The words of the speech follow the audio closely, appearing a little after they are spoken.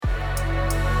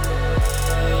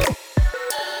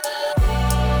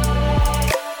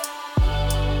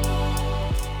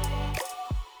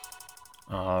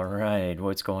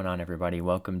what's going on, everybody?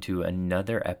 Welcome to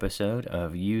another episode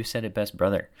of You Said It Best,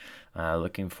 Brother.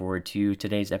 Looking forward to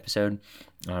today's episode.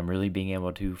 Really being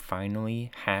able to finally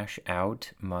hash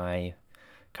out my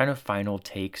kind of final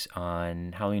takes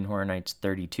on Halloween Horror Nights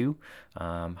 32.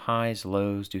 Highs,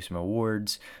 lows, do some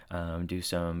awards, do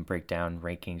some breakdown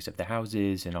rankings of the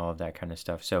houses and all of that kind of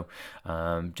stuff. So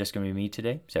just going to be me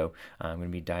today. So I'm going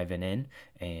to be diving in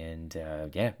and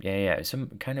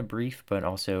some kind of brief, but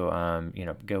also,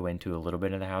 go into a little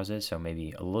bit of the houses. So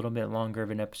maybe a little bit longer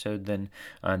of an episode than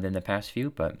the past few,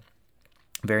 but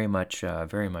very much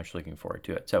looking forward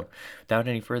to it. So without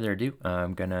any further ado,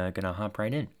 I'm gonna hop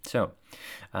right in. So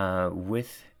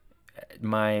with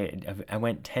I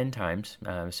went 10 times.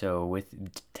 So with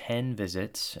 10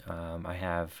 visits, I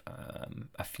have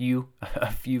a few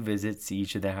visits to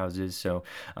each of the houses. So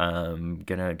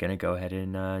gonna go ahead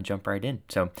and jump right in.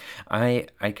 So I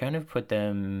kind of put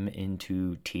them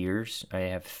into tiers. I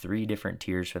have 3 different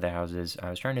tiers for the houses. I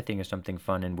was trying to think of something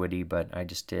fun and witty, but I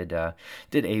just did A,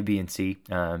 B, and C.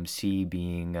 C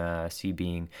being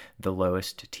the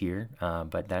lowest tier.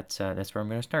 But that's where I'm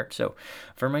gonna start. So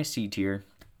for my C tier,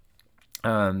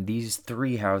 these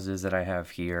 3 houses that I have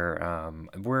here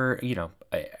were,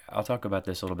 I'll talk about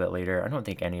this a little bit later. I don't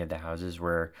think any of the houses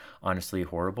were honestly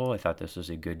horrible. I thought this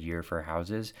was a good year for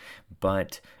houses,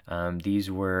 but these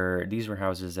were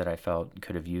houses that I felt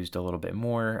could have used a little bit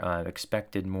more,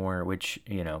 expected more, which,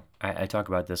 I talk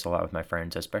about this a lot with my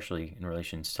friends, especially in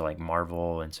relations to like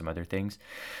Marvel and some other things.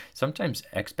 Sometimes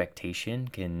expectation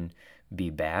can be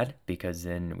bad because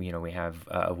then we have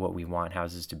what we want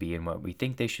houses to be and what we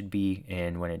think they should be,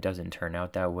 and when it doesn't turn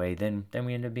out that way, then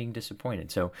we end up being disappointed.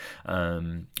 So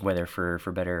whether for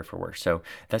better or for worse. So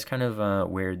that's kind of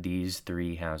where these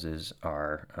 3 houses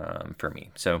are for me.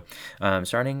 So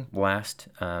starting last,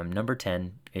 number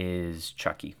 10 is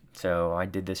Chucky. So I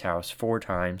did this house 4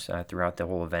 times throughout the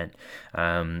whole event.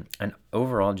 And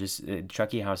overall, just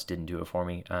Chucky house didn't do it for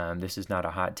me. This is not a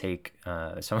hot take.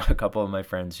 A couple of my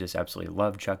friends just absolutely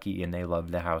love Chucky and they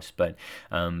love the house. But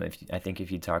I think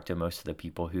if you talk to most of the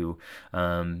people who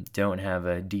don't have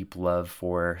a deep love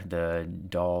for the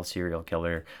doll serial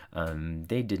killer,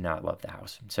 they did not love the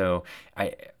house. So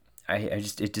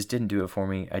it just didn't do it for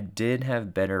me. I did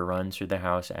have better runs through the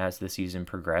house as the season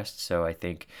progressed, so I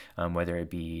think whether it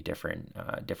be different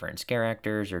scare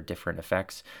actors or different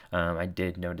effects, I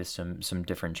did notice some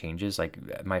different changes.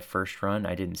 Like my first run,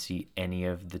 I didn't see any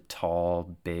of the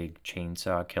tall, big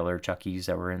chainsaw killer Chuckies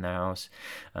that were in the house,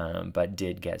 but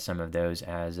did get some of those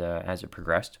as it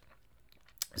progressed.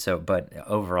 So, but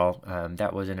overall,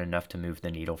 that wasn't enough to move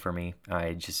the needle for me.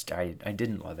 I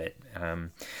didn't love it.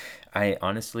 I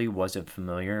honestly wasn't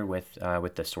familiar with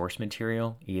the source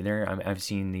material either. I've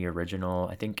seen the original,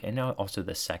 I think, and now also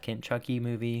the second Chucky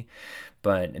movie,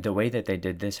 but the way that they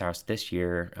did this house this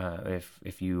year,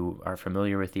 if you are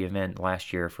familiar with the event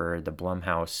last year for the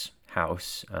Blumhouse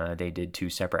house, they did 2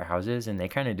 separate houses, and they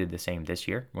kind of did the same this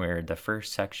year, where the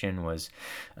first section was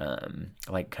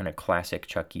like kind of classic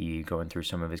Chucky, going through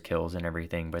some of his kills and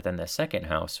everything, but then the second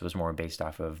house was more based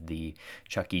off of the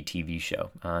Chucky TV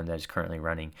show that is currently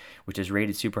running, which is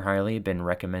rated super highly, been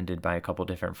recommended by a couple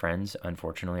different friends.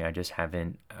 Unfortunately, I just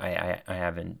haven't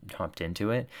hopped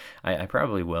into it. I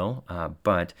probably will,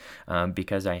 but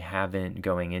because I haven't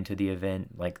going into the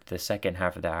event, like the second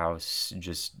half of the house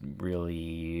just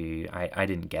really, I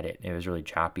didn't get it. It was really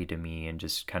choppy to me and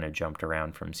just kind of jumped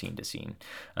around from scene to scene.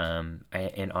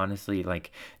 And honestly,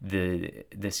 like the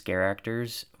scare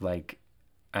actors, like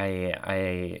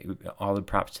I all the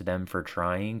props to them for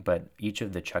trying, but each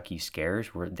of the Chucky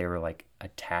scares were like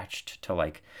attached to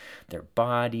like their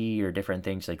body or different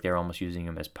things, like they're almost using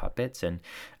them as puppets, and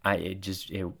a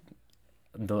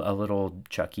little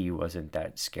Chucky wasn't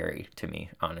that scary to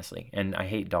me, honestly. And I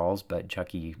hate dolls, but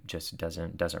Chucky just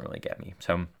doesn't really get me.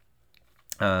 So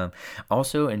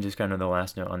also, and just kind of the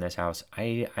last note on this house,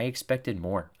 I expected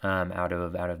more out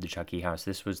of the Chucky house.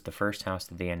 This was the first house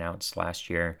that they announced last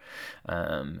year,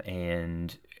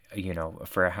 and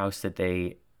for a house that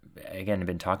they again have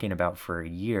been talking about for a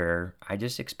year, I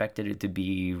just expected it to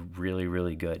be really,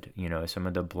 really good. Some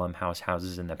of the Blumhouse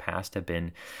houses in the past have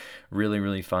been really,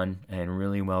 really fun and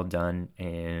really well done,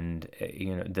 and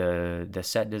the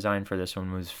set design for this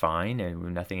one was fine,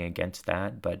 and nothing against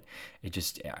that, but it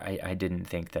just I didn't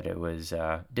think that it was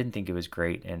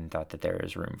great, and thought that there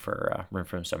is room for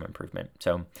some improvement.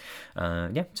 So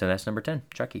so that's number 10,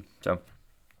 Chucky. So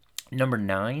Number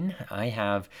 9, I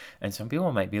have, and some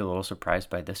people might be a little surprised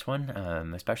by this one,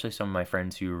 especially some of my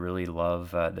friends who really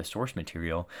love the source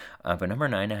material. But number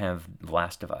 9, I have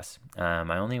Last of Us.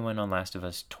 I only went on Last of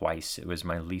Us twice. It was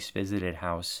my least visited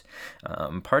house.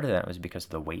 Part of that was because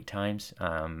of the wait times.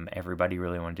 Everybody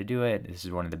really wanted to do it. This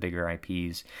is one of the bigger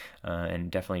IPs,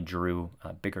 and definitely drew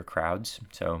bigger crowds.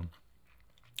 So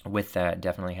with that,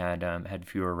 definitely had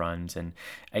fewer runs, and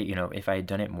if I had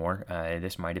done it more,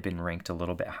 this might have been ranked a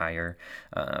little bit higher,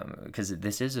 because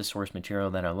this is a source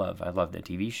material that I love. I love the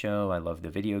TV show, I love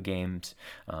the video games,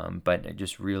 but it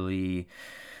just really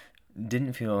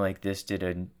didn't feel like this did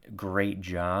a great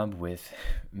job with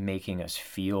making us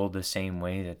feel the same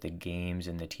way that the games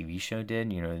and the TV show did.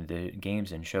 The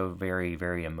games and show very,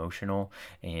 very emotional,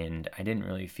 and I didn't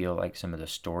really feel like some of the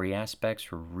story aspects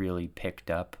were really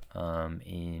picked up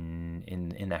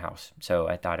in the house. So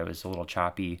I thought it was a little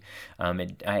choppy.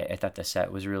 I thought the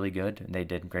set was really good. They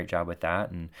did a great job with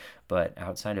that, but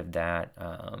outside of that,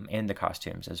 and the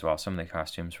costumes as well. Some of the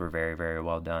costumes were very, very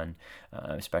well done,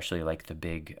 especially like the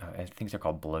big, I think they're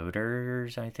called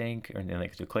bloaters, I think, or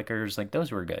like the clickers. Like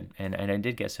those were good, and I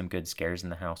did get some good scares in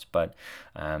the house, but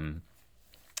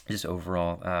just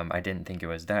overall, I didn't think it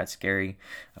was that scary.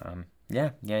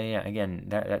 Yeah. Again,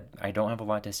 that I don't have a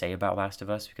lot to say about Last of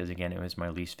Us because again, it was my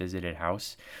least visited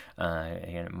house,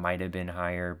 and it might have been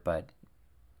higher, but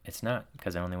it's not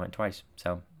because I only went twice.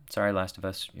 So sorry, Last of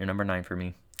Us, you're number 9 for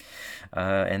me.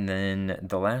 And then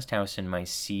the last house in my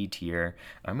C tier,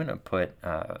 I'm going to put,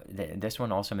 this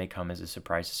one also may come as a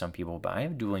surprise to some people, but I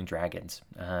have Dueling Dragons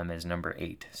as number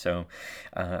 8. So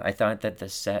I thought that the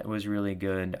set was really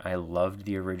good. I loved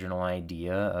the original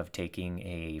idea of taking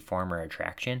a farmer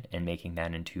attraction and making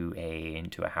that into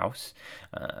a house.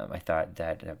 I thought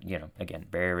that, again,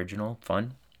 very original,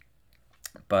 fun.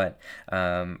 But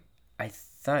I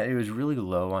thought it was really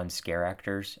low on scare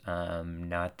actors.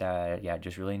 Not that, yeah,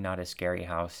 just really not a scary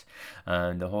house.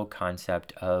 The whole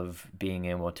concept of being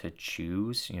able to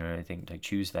choose, I think like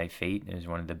choose thy fate is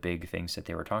one of the big things that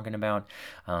they were talking about.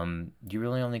 You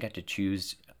really only got to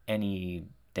choose any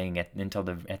thing at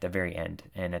the very end,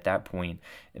 and at that point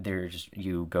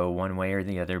you go one way or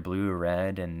the other, blue or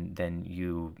red, and then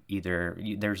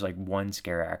there's like one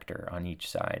scare actor on each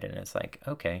side, and it's like,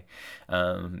 okay,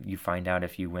 you find out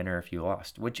if you win or if you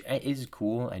lost, which is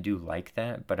cool. I do like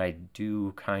that, but I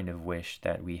do kind of wish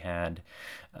that we had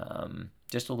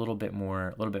just a little bit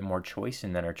more choice,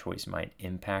 and that our choice might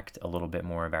impact a little bit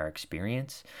more of our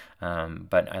experience.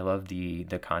 But I love the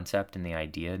concept and the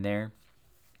idea there.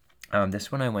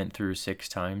 This one I went through 6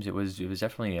 times. It was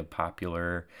definitely a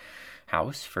popular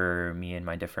house for me and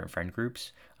my different friend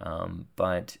groups.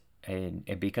 But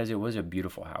because it was a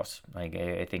beautiful house, like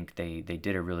I think they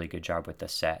did a really good job with the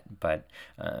set, but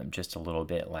just a little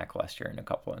bit lackluster in a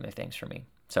couple other things for me.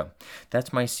 So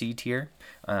that's my C tier.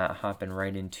 Hopping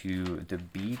right into the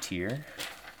B tier.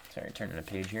 Sorry, turning the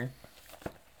page here.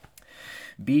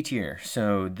 B tier.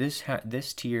 So this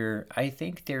tier, I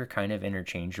think they're kind of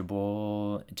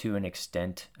interchangeable to an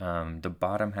extent. The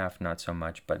bottom half not so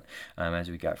much, but as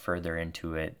we got further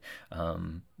into it,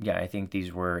 yeah, I think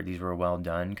these were well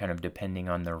done. Kind of depending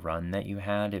on the run that you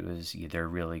had, it was either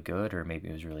really good or maybe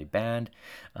it was really bad.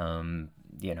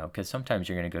 Because sometimes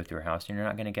you're going to go through a house and you're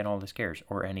not going to get all the scares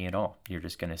or any at all. You're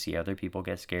just going to see other people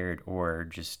get scared or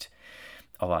just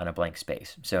a lot of blank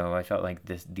space. So I felt like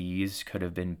these could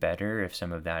have been better if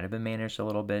some of that had been managed a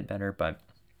little bit better, but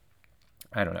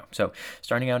I don't know. So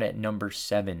starting out at number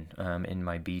 7 in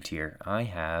my B tier, I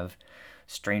have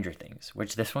Stranger Things,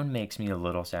 which this one makes me a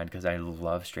little sad because I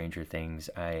love Stranger Things.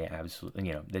 I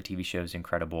absolutely, the TV show is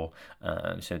incredible.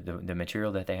 So the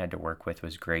material that they had to work with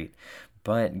was great.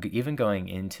 But even going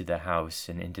into the house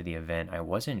and into the event, I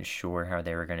wasn't sure how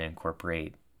they were going to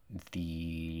incorporate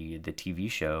the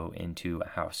TV show into a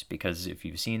house, because if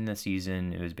you've seen the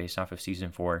season, it was based off of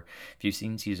season 4. If you've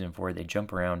seen season 4, they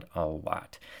jump around a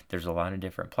lot. There's a lot of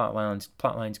different plot lines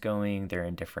going. They're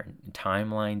in different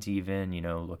timelines even,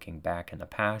 looking back in the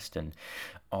past and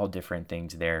all different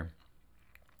things there.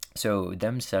 So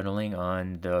them settling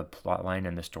on the plot line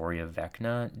and the story of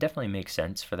Vecna definitely makes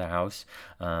sense for the house.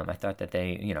 I thought that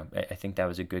I think that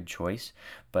was a good choice,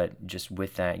 but just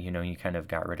with that, you kind of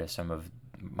got rid of some of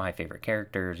my favorite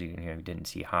characters. You didn't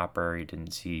see Hopper, you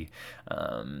didn't see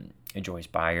Joyce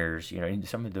Byers,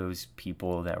 some of those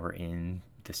people that were in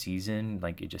the season,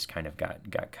 like it just kind of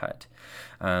got cut.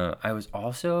 I was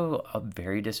also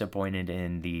very disappointed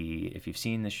in if you've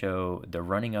seen the show, the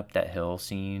running up that hill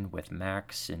scene with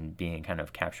Max and being kind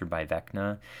of captured by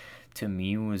Vecna, to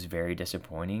me was very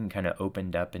disappointing. Kind of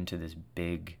opened up into this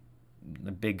big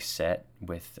a big set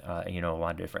with a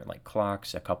lot of different like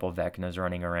clocks, a couple of Vecnas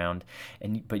running around,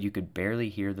 but you could barely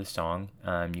hear the song.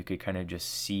 You could kind of just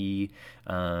see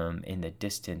in the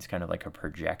distance kind of like a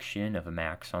projection of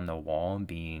Max on the wall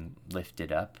being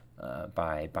lifted up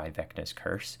by Vecna's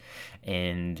curse,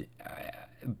 and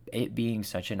it being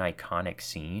such an iconic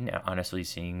scene. Honestly,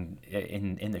 seeing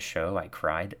in the show, I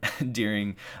cried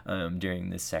during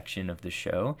this section of the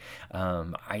show.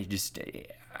 I just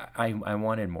I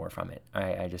wanted more from it.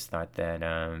 I just thought that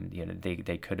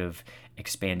they could have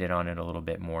expanded on it a little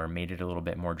bit more, made it a little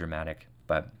bit more dramatic,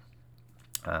 but.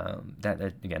 That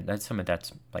again, that's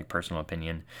like personal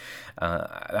opinion.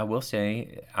 I will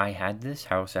say I had this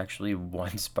house actually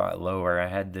one spot lower. I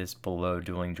had this below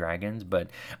Dueling Dragons,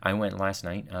 but I went last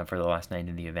night for the last night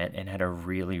of the event and had a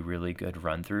really really good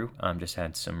run through. Just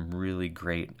had some really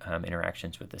great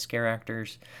interactions with the scare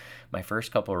actors. My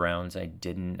first couple rounds, I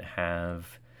didn't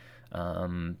have.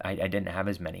 I didn't have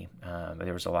as many.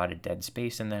 There was a lot of dead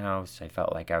space in the house. I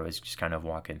felt like I was just kind of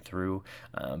walking through.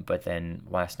 But then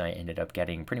last night ended up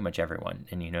getting pretty much everyone.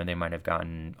 And, they might have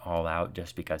gotten all out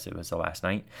just because it was the last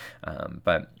night.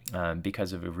 But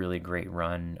because of a really great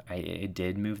run, it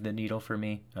did move the needle for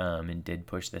me and did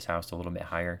push this house a little bit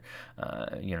higher.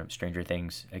 Stranger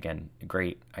Things, again,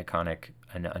 great, iconic,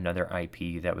 another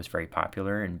IP that was very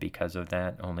popular. And because of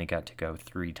that, only got to go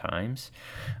 3 times.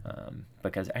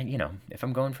 Because if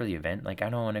I'm going for the event, like I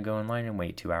don't want to go in line and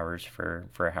wait 2 hours for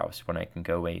a house when I can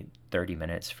go wait 30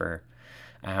 minutes for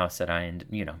a house that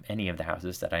any of the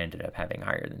houses that I ended up having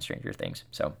higher than Stranger Things.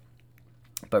 So,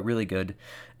 but really good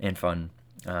and fun.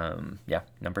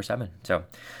 Number 7. So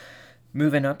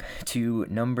moving up to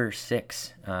number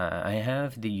 6, I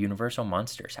have the Universal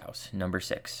Monsters house, number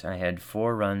 6. I had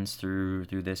 4 runs through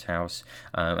this house.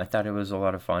 I thought it was a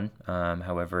lot of fun.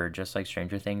 However, just like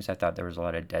Stranger Things, I thought there was a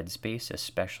lot of dead space,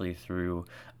 especially through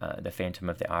the Phantom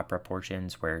of the Opera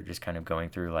portions, where just kind of going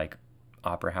through like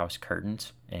opera house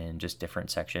curtains and just different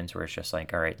sections where it's just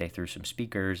like, all right, they threw some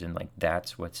speakers and like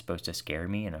that's what's supposed to scare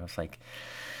me. And I was like,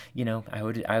 I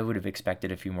would have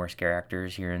expected a few more scare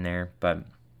actors here and there, but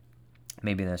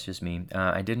maybe that's just me.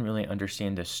 I didn't really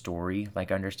understand the story.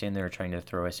 Like, I understand they were trying to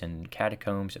throw us in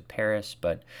catacombs of Paris,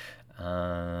 but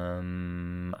I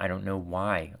don't know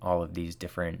why all these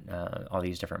different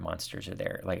monsters are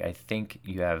there. Like, I think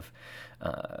you have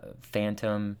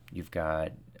Phantom, you've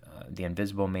got the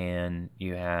Invisible Man,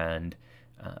 you had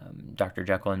Dr.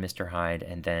 Jekyll and Mr. Hyde,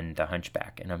 and then the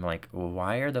Hunchback. And I'm like, well,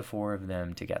 why are the 4 of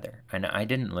them together? And I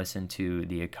didn't listen to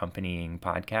the accompanying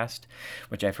podcast,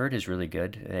 which I've heard is really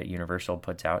good, that Universal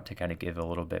puts out to kind of give a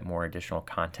little bit more additional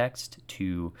context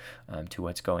to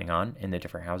what's going on in the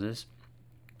different houses.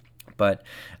 But,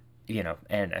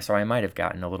 and so I might have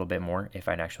gotten a little bit more if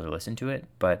I'd actually listened to it,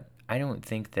 but I don't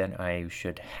think that I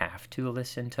should have to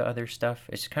listen to other stuff.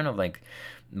 It's kind of like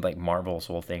Marvel's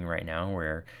whole thing right now,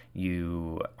 where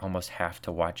you almost have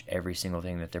to watch every single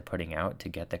thing that they're putting out to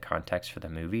get the context for the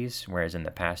movies. Whereas in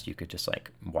the past, you could just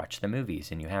like watch the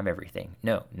movies and you have everything.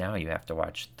 No, now you have to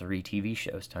watch 3 TV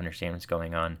shows to understand what's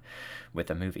going on with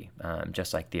a movie,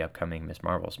 just like the upcoming Miss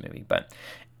Marvel's movie. But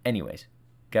anyways,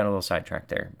 got a little sidetracked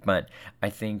there. But I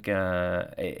think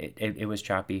it was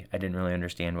choppy. I didn't really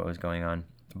understand what was going on.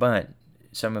 But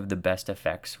some of the best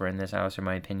effects were in this house, in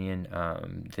my opinion.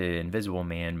 The Invisible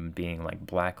Man being like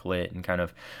black lit and kind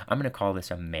of, I'm going to call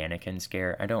this a mannequin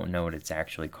scare. I don't know what it's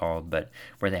actually called, but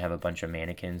where they have a bunch of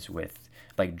mannequins with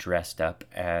like dressed up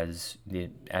as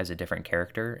a different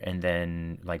character, and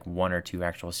then like 1 or 2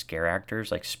 actual scare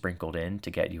actors like sprinkled in to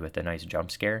get you with a nice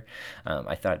jump scare.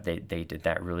 I thought they did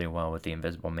that really well with the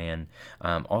Invisible Man.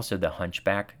 Also the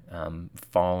Hunchback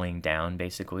falling down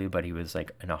basically, but he was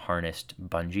like in a harnessed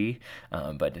bungee.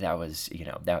 But that was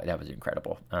that was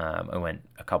incredible. I went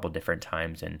a couple different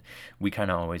times, and we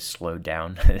kind of always slowed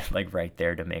down like right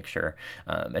there to make sure,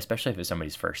 especially if it's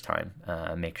somebody's first time,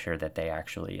 make sure that they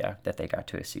actually that they got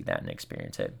to see that and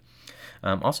experience it.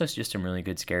 Also, it's just some really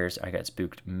good scares. I got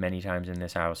spooked many times in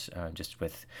this house, just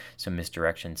with some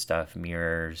misdirection stuff,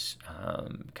 mirrors.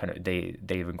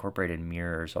 They've incorporated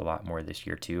mirrors a lot more this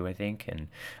year too, I think,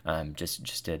 and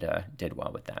just did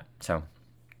well with that. So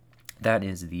that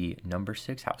is the number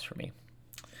 6 house for me.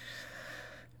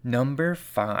 Number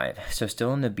 5, so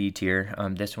still in the B tier.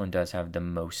 This one does have the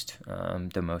most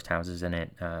houses in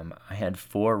it. I had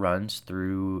 4 runs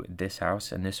through this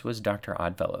house, and this was Dr.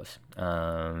 Oddfellows.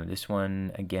 This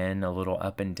one, again, a little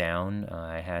up and down.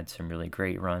 I had some really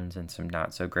great runs and some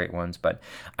not so great ones, but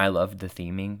I loved the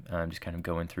theming, just kind of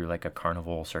going through like a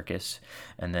carnival circus,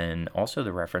 and then also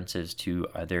the references to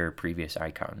other previous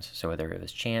icons. So whether it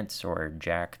was Chance or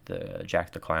Jack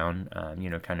the Clown,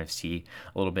 kind of see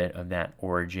a little bit of that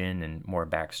origin and more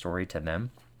backstory to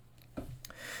them.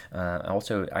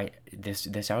 Also,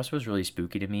 this house was really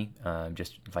spooky to me.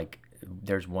 Just like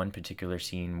there's one particular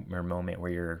scene or moment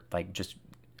where you're like just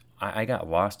I got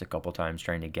lost a couple times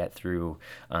trying to get through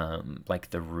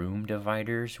like the room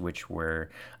dividers, which were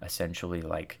essentially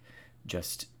like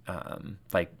just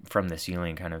like from the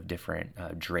ceiling, kind of different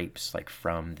drapes, like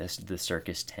from the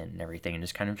circus tent and everything, and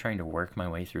just kind of trying to work my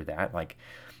way through that. Like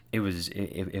it was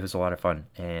a lot of fun,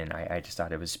 and I just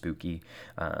thought it was spooky,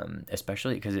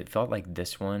 especially because it felt like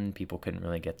this one people couldn't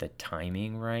really get the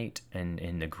timing right and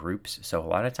in the groups. So a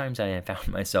lot of times I found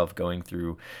myself going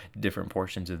through different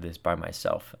portions of this by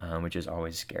myself, which is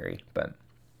always scary. But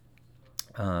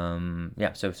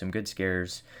yeah, so some good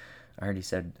scares. I already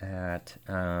said that.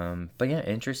 But yeah,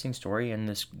 interesting story, and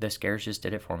the scares just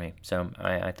did it for me. So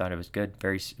I thought it was good.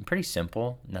 Pretty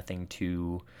simple. Nothing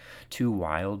too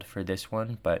wild for this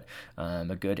one, but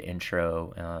a good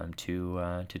intro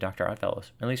to Dr.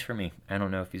 Oddfellows. At least for me. I don't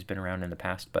know if he's been around in the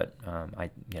past, but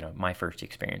my first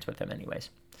experience with him, anyways.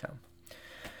 So.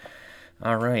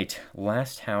 All right,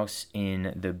 last house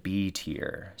in the B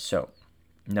tier. So.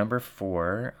 Number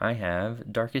 4, I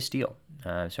have Darkest Steel.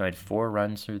 So I had 4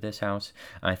 runs through this house.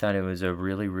 I thought it was a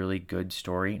really, really good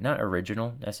story. Not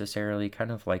original necessarily, kind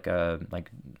of like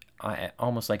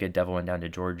almost like a Devil Went Down to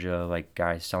Georgia, like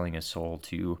guy selling his soul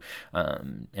to,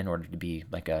 in order to be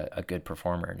like a good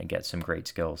performer and to get some great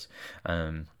skills.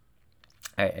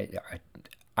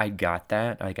 I got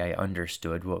that. Like, I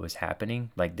understood what was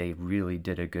happening. Like, they really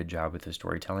did a good job with the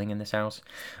storytelling in this house.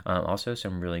 Also,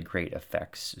 some really great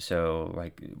effects. So,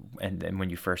 like, and then when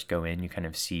you first go in, you kind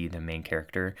of see the main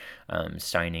character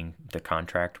signing the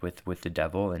contract with the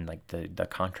devil, and like the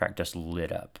contract just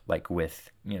lit up, like with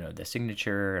the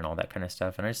signature and all that kind of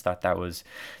stuff. And I just thought that was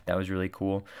really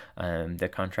cool. The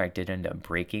contract did end up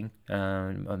breaking,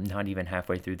 not even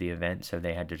halfway through the event, so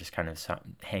they had to just kind of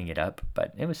hang it up,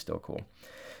 but it was still cool.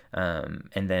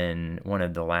 And then one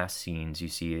of the last scenes, you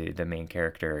see the main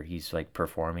character, he's like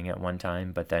performing at one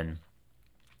time, but then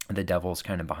the devil's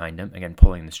kind of behind him, again,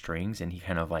 pulling the strings, and he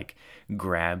kind of like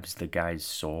grabs the guy's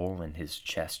soul, and his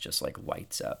chest just like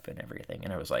lights up and everything.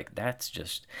 And I was like, that's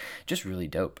just really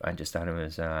dope. I just thought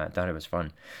it was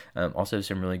fun. Also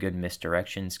some really good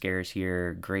misdirection scares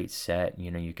here. Great set.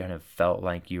 You kind of felt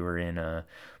like you were in I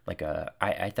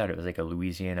thought it was like a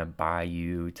Louisiana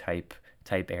bayou type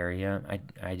area.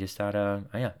 I just thought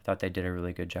thought they did a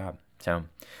really good job. So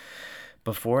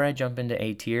before I jump into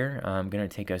A tier, I'm gonna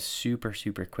take a super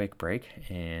quick break,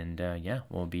 and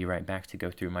we'll be right back to go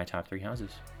through my top 3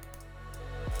 houses.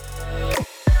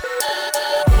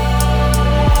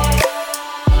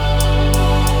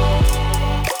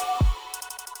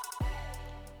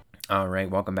 All right,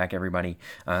 welcome back, everybody.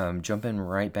 Jumping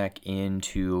right back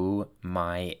into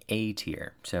my A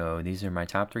tier. So these are my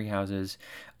top 3 houses.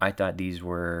 I thought these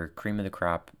were cream of the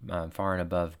crop, far and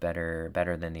above better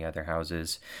than the other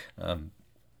houses, at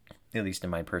least in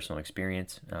my personal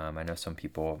experience. I know some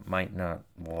people might not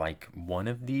like one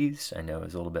of these. I know it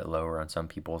was a little bit lower on some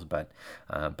people's, but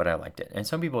I liked it. And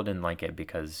some people didn't like it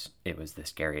because it was the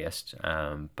scariest.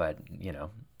 But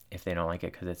if they don't like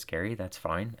it because it's scary, that's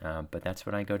fine. But that's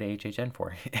what I go to HHN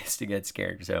for, is to get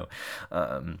scared. So,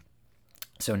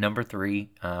 number 3,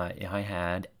 I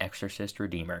had Exorcist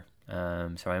Redeemer.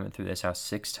 So I went through this house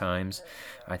 6 times.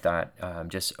 I thought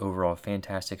just overall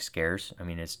fantastic scares. I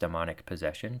mean, it's demonic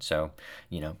possession, so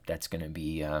that's gonna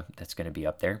be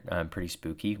up there. Pretty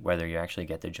spooky, whether you actually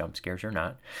get the jump scares or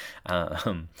not.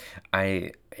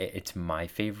 It's my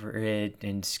favorite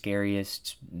and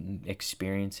scariest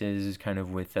experiences, kind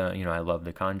of with I love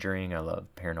The Conjuring, I love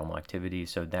Paranormal Activity,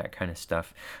 so that kind of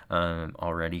stuff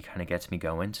already kind of gets me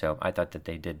going. So I thought that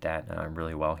they did that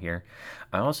really well here.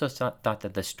 I also thought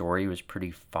that the story was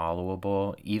pretty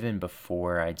followable even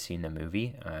before I'd seen the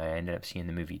movie. I ended up seeing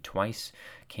the movie twice.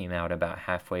 Came out about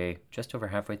just over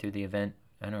halfway through the event.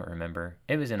 I don't remember.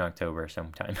 It was in October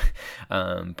sometime.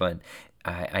 But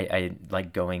I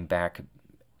like going back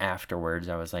afterwards.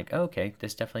 I was like, oh, okay,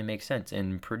 this definitely makes sense,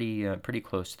 and pretty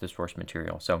close to the source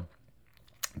material. So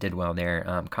did well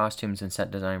there. Costumes and set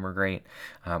design were great.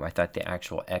 I thought the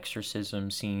actual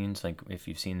exorcism scenes, like if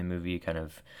you've seen the movie, kind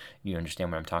of you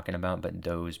understand what I'm talking about, but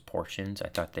those portions I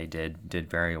thought they did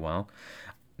very well.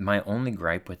 My only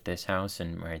gripe with this house,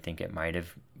 and where I think it might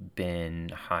have been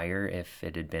higher if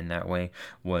it had been that way,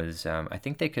 was I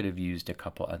think they could have used a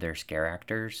couple other scare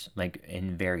actors, like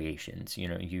in variations.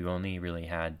 You only really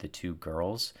had the two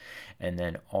girls, and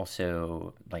then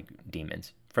also like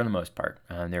demons for the most part.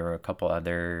 There were a couple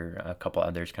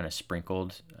others kind of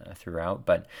sprinkled throughout,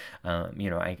 but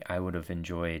I would have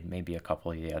enjoyed maybe a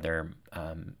couple of the other.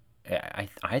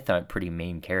 I thought pretty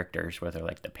main characters, whether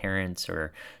like the parents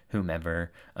or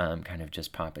whomever, kind of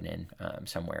just popping in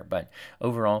somewhere. But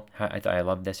overall, I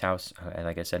loved this house.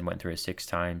 Like I said, went through it 6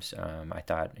 times. I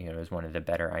thought it was one of the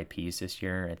better IPs this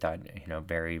year. I thought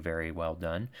very, very well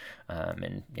done,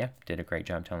 and yeah, did a great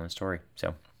job telling the story.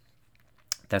 So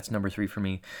that's number 3 for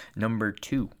me. Number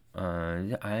 2.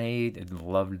 I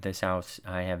loved this house.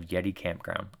 I have Yeti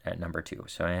Campground at number 2.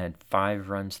 So I had 5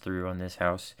 runs through on this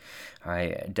house.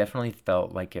 I definitely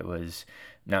felt like it was,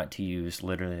 not to use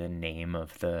literally the name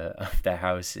of the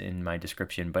house in my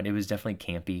description, but it was definitely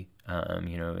campy.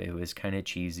 It was kind of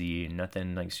cheesy,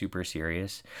 nothing like super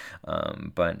serious,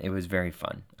 but it was very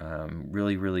fun.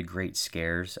 Really, really great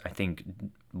scares. I think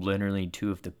literally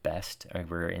 2 of the best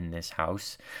were in this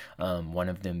house. One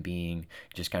of them being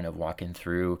just kind of walking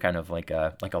through kind of like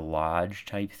a lodge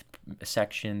type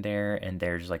section there, and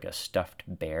there's like a stuffed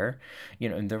bear,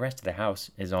 and the rest of the house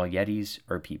is all Yetis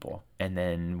or people. And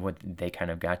then what they kind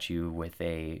of got you with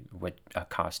a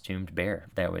costumed bear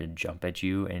that would jump at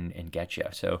you and get you.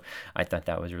 So I thought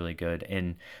that was really good.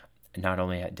 And not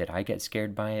only did I get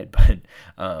scared by it, but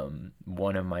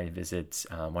one of my visits,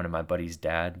 one of my buddy's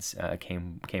dads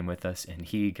came with us, and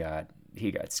he got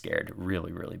scared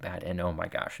really, really bad. And oh my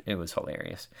gosh, it was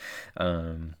hilarious.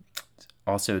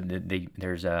 Also,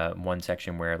 there's one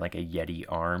section where like a Yeti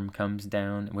arm comes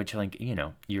down, which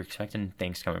you're expecting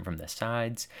things coming from the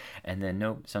sides, and then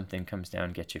nope, something comes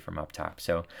down, gets you from up top.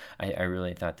 So I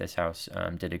really thought this house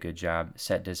did a good job.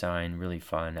 Set design, really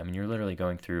fun. I mean, you're literally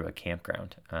going through a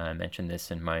campground. I mentioned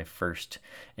this in my first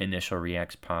initial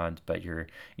Reacts pods, but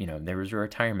there was a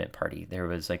retirement party. There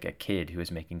was like a kid who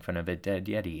was making fun of a dead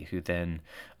Yeti, who then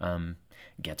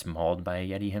gets mauled by a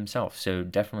Yeti himself. So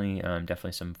definitely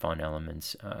some fun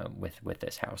elements with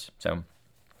this house. So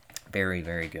very,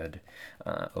 very good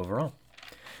overall.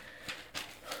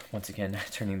 Once again,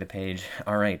 turning the page.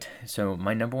 All right, so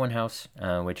my number 1 house,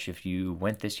 which if you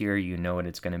went this year, you know what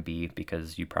it's going to be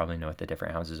because you probably know what the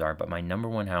different houses are. But my number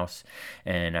 1 house,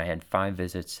 and I had 5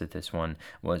 visits to this one,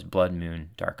 was Blood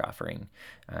Moon Dark Offering.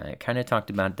 I kind of talked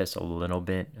about this a little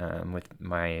bit with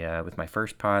my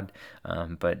first pod,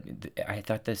 but I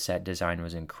thought the set design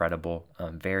was incredible.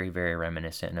 Very, very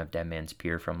reminiscent of Dead Man's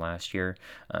Pier from last year.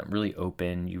 Really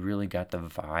open. You really got the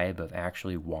vibe of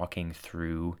actually walking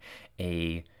through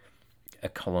a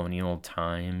colonial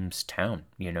times town,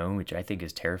 which I think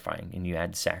is terrifying. And you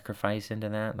add sacrifice into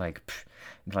that,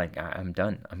 I'm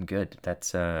done. I'm good. That's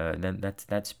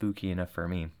spooky enough for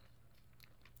me.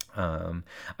 I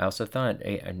also thought,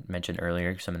 I mentioned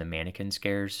earlier some of the mannequin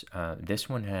scares. This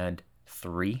one had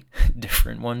 3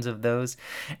 different ones of those,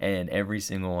 and every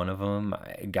single one of them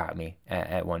got me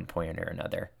at one point or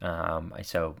another.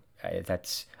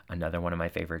 That's another one of my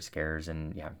favorite scares,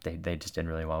 and yeah, they just did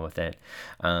really well with it.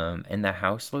 And the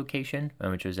house location,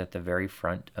 which was at the very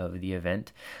front of the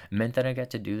event, meant that I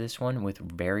got to do this one with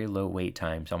very low wait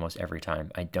times almost every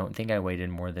time. I don't think I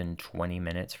waited more than 20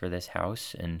 minutes for this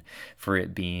house, and for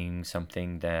it being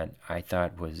something that I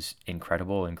thought was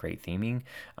incredible and great theming,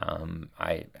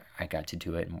 I got to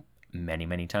do it many,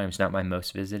 many times. Not my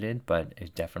most visited, but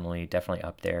it's definitely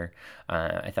up there.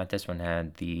 I thought this one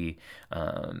had the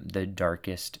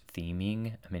darkest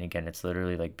theming. I mean, again, it's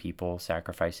literally like people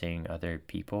sacrificing other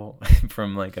people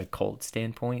from like a cult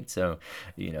standpoint. So,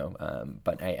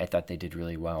 but I thought they did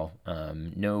really well.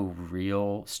 No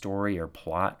real story or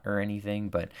plot or anything,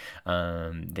 but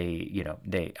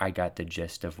I got the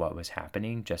gist of what was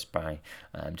happening just by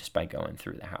going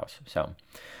through the house. So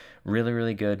really,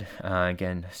 really good.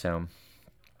 Again, so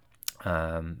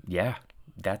yeah,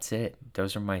 that's it.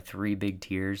 Those are my 3 big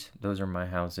tiers. Those are my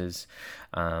houses.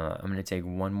 I'm going to take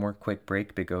one more quick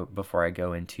break before I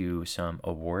go into some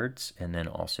awards, and then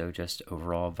also just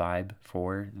overall vibe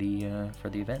for the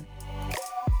event.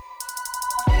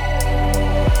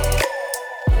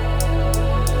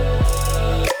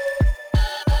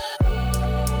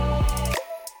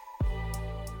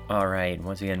 All right,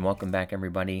 once again, welcome back,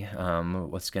 everybody. We're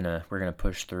gonna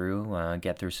push through,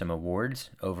 get through some awards,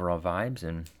 overall vibes,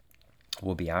 and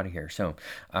we'll be out of here. So,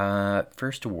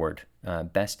 first award,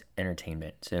 best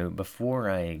entertainment. So before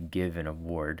I give an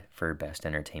award for best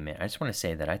entertainment, I just want to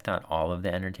say that I thought all of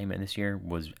the entertainment this year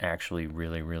was actually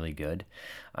really, really good.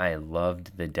 I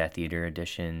loved the Death Eater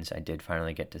editions. I did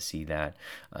finally get to see that.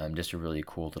 Just a really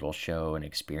cool little show and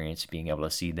experience being able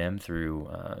to see them through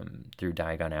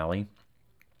Diagon Alley.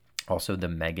 Also, the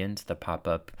Megans, the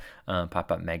pop-up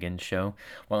Megan show.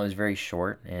 While it was very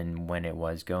short, and when it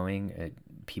was going,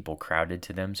 people crowded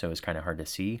to them, so it was kind of hard to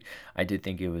see. I did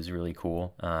think it was really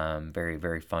cool. Very,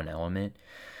 very fun element.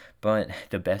 But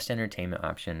the best entertainment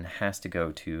option has to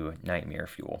go to Nightmare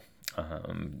Fuel.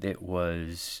 It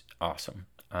was awesome.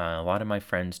 A lot of my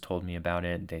friends told me about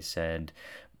it. They said,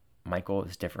 Michael,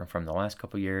 is different from the last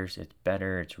couple years. It's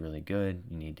better. It's really good.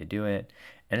 You need to do it.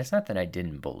 And it's not that I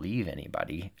didn't believe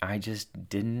anybody. I just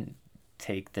didn't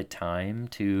take the time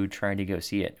to try to go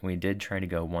see it. We did try to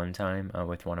go one time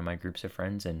with one of my groups of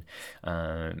friends, and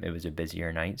it was a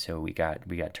busier night, so we got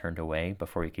turned away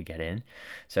before we could get in.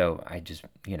 So I just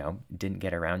didn't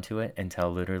get around to it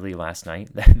until literally last night,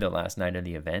 the last night of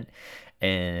the event,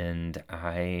 and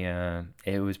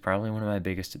it was probably one of my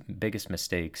biggest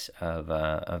mistakes of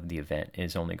the event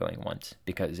is only going once,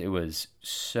 because it was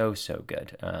so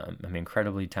good.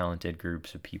 Incredibly talented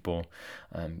groups of people,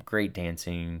 great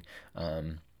dancing,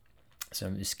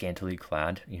 some scantily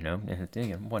clad,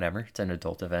 whatever. It's an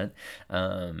adult event.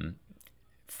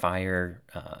 Fire,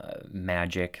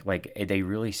 magic, like they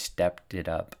really stepped it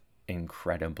up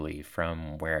incredibly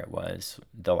from where it was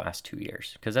the last 2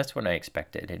 years, because that's what I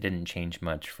expected. It didn't change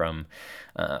much from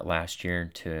last year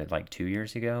to like 2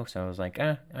 years ago, so I was like,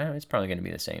 it's probably going to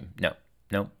be the same.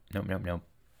 Nope.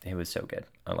 It was so good.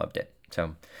 I loved it.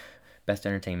 So best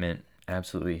entertainment,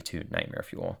 absolutely, to Nightmare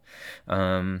Fuel.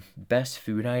 Best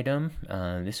food item.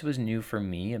 This was new for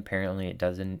me. Apparently, it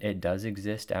does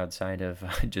exist outside of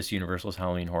just Universal's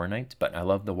Halloween Horror Nights. But I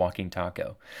love the walking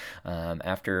taco.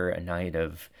 After a night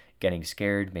of getting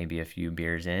scared, maybe a few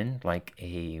beers in, like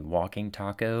a walking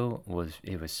taco was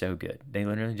so good. They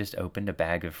literally just opened a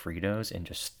bag of Fritos and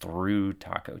just threw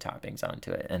taco toppings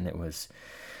onto it, and it was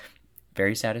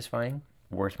very satisfying,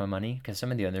 worth my money, because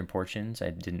some of the other portions I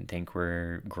didn't think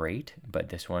were great, but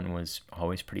this one was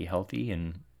always pretty healthy,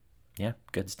 and yeah,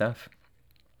 good stuff.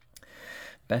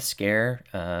 Best scare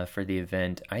for the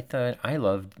event, I thought I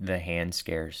loved the hand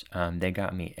scares. They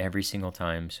got me every single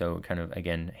time. So kind of,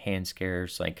 again, hand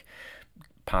scares, like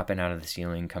popping out of the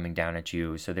ceiling, coming down at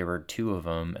you. So there were two of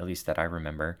them, at least that I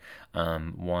remember.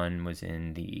 One was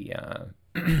in the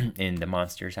in the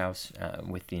monster's house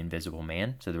with the invisible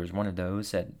man. So there was one of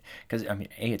those that, because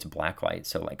it's black light,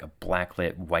 so like a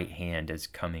blacklit white hand is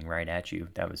coming right at you.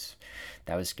 That was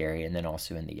scary. And then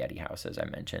also in the Yeti house, as I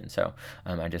mentioned. So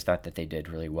I just thought that they did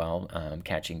really well,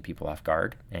 catching people off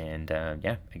guard. And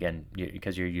yeah, again,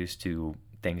 because you're used to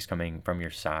things coming from your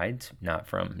sides, not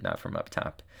from up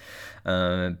top.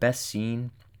 Best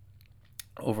scene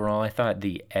overall, I thought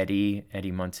the Eddie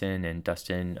Munson and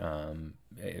Dustin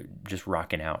just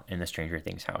rocking out in the Stranger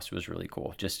Things house was really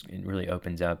cool. Just, it really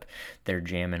opens up. They're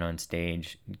jamming on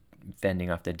stage, fending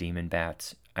off the demon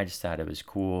bats. I just thought it was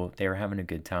cool. They were having a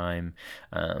good time.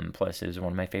 Plus, it was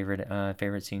one of my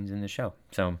favorite scenes in the show.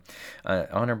 So,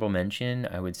 honorable mention,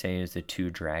 I would say, is the two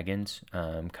dragons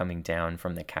coming down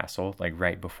from the castle, like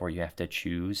right before you have to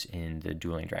choose in the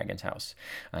Dueling Dragons house.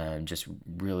 Just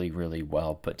really, really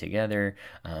well put together,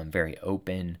 very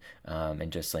open,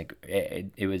 and just like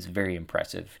it was very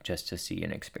impressive just to see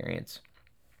and experience.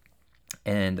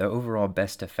 And the overall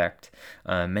best effect,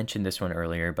 mentioned this one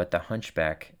earlier, but the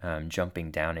Hunchback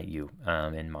jumping down at you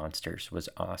in Monsters was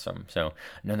awesome. So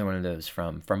another one of those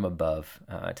from above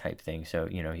type thing. So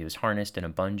he was harnessed in a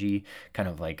bungee, kind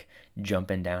of like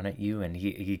jumping down at you, and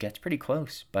he gets pretty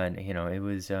close. But it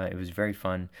was very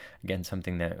fun. Again,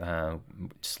 something that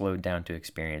slowed down to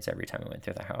experience every time we went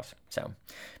through the house. So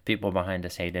people behind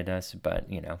us hated us, but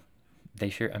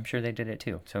I'm sure they did it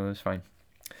too. So it was fine.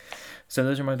 So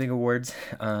those are my big awards.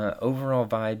 Overall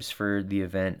vibes for the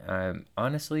event.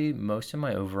 Honestly, most of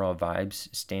my overall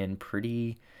vibes stand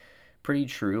pretty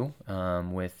true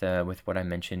with what I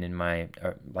mentioned in my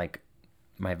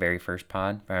my very first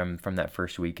pod from that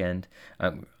first weekend.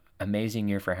 Amazing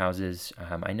year for houses.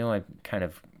 I know I kind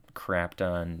of crapped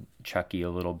on Chucky a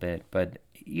little bit, but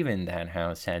even that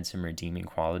house had some redeeming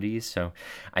qualities, so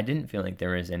I didn't feel like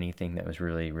there was anything that was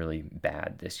really, really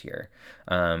bad this year.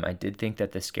 I did think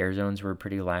that the scare zones were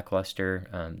pretty lackluster.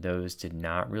 Those did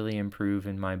not really improve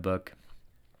in my book.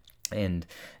 And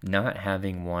not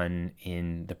having one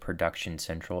in the production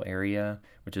central area,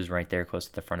 which is right there close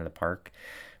to the front of the park,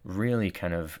 really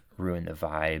kind of ruined the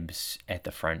vibes at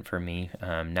the front for me.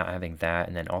 Not having that,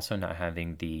 and then also not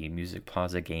having the Music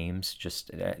Plaza games.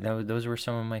 Just those were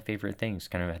some of my favorite things,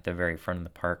 kind of at the very front of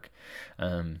the park.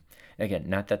 Again,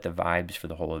 not that the vibes for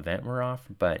the whole event were off,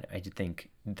 but I did think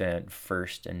that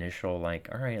first initial, like,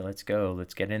 all right, let's go,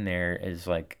 let's get in there, is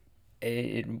like,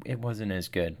 it wasn't as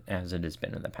good as it has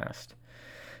been in the past.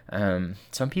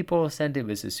 Some people said it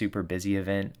was a super busy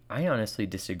event. I honestly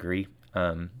disagree.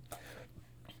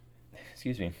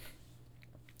 Excuse me.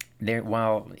 There,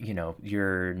 while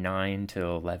your 9 to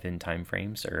 11 time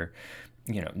frames, or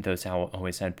those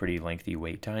always had pretty lengthy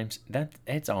wait times. That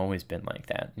it's always been like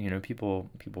that.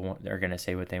 People are gonna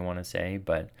say what they want to say,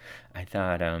 but I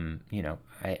thought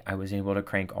I was able to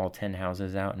crank all 10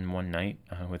 houses out in one night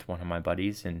with one of my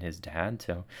buddies and his dad.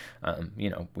 So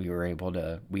we were able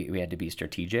to, we had to be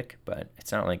strategic, but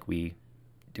it's not like we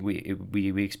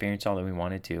experienced all that we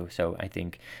wanted to. So I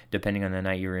think depending on the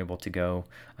night you were able to go,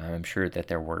 I'm sure that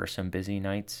there were some busy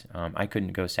nights. I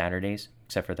couldn't go Saturdays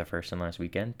except for the first and last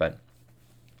weekend, but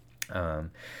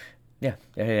yeah.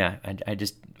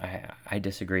 I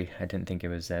disagree. I didn't think it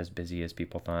was as busy as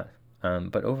people thought.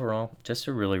 But overall, just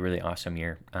a really, really awesome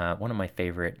year. One of my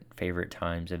favorite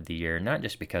times of the year, not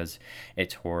just because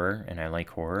it's horror and I like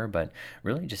horror, but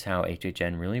really just how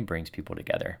HHN really brings people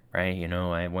together, right?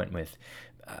 I went with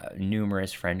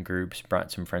numerous friend groups, brought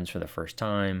some friends for the first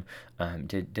time,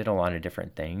 did a lot of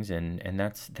different things, and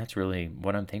that's really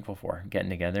what I'm thankful for, getting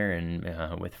together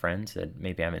and with friends that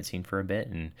maybe I haven't seen for a bit,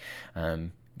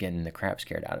 and getting the crap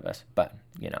scared out of us. But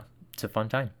it's a fun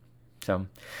time. So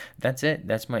that's it.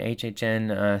 That's my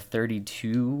HHN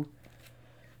 32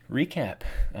 recap.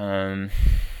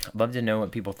 I'd love to know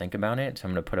what people think about it. So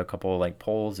I'm going to put a couple like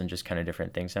polls and just kind of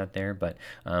different things out there, but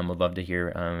would love to hear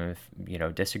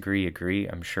if disagree, agree.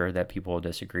 I'm sure that people will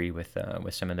disagree with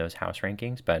some of those house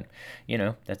rankings, but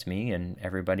that's me, and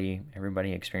everybody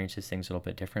experiences things a little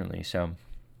bit differently. So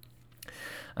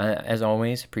as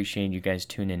always, appreciate you guys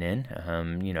tuning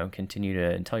in. Continue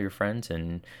to tell your friends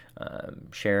and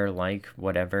share, like,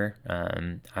 whatever.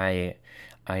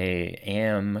 I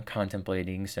am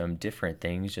contemplating some different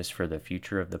things just for the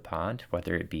future of the pod,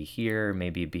 whether it be here,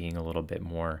 maybe being a little bit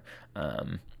more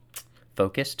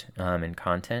focused in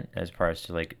content as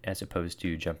opposed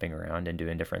to jumping around and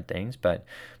doing different things. But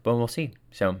we'll see.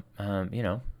 So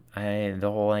the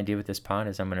whole idea with this pod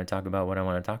is I'm going to talk about what I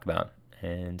want to talk about,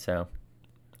 and so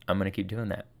I'm going to keep doing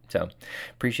that. So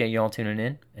appreciate you all tuning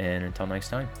in, and until next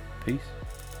time, peace.